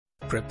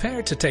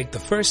Prepare to take the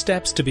first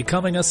steps to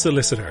becoming a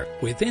solicitor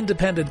with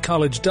Independent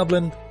College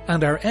Dublin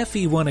and our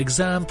FE1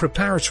 exam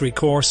preparatory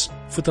course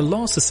for the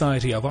Law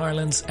Society of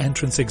Ireland's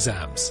entrance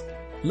exams.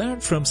 Learn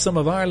from some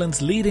of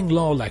Ireland's leading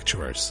law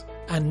lecturers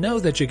and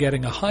know that you're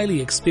getting a highly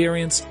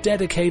experienced,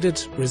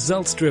 dedicated,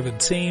 results-driven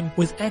team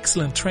with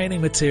excellent training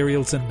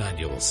materials and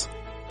manuals.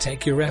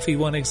 Take your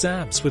FE1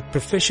 exams with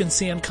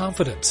proficiency and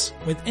confidence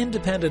with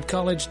Independent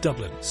College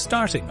Dublin,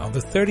 starting on the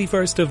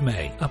 31st of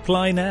May.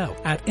 Apply now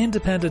at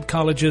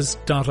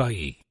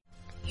independentcolleges.ie.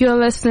 You're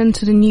listening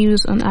to the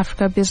news on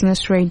Africa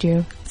Business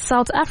Radio.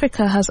 South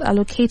Africa has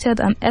allocated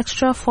an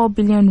extra 4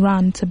 billion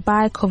rand to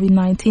buy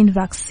COVID-19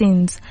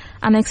 vaccines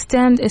and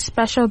extend a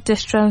special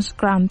distress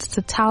grant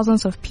to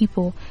thousands of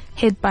people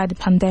hit by the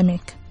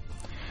pandemic.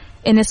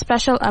 In a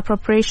Special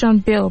Appropriation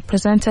Bill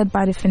presented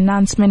by the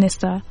Finance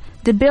Minister,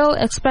 the bill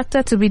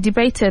expected to be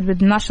debated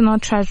with National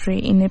Treasury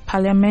in a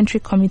parliamentary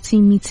committee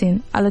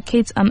meeting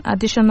allocates an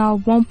additional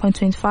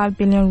 1.25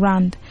 billion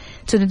rand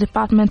to the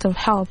Department of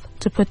Health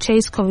to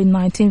purchase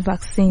COVID-19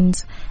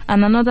 vaccines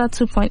and another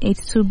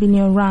 2.82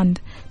 billion rand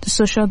to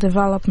social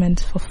development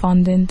for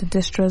funding the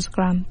distress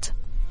grant.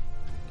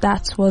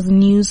 That was the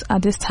news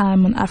at this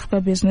time on Africa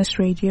Business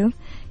Radio.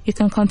 You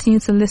can continue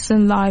to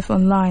listen live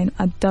online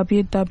at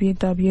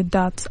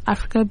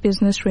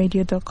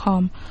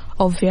www.africabusinessradio.com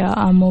or via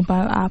our mobile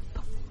app.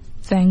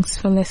 Thanks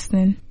for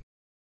listening.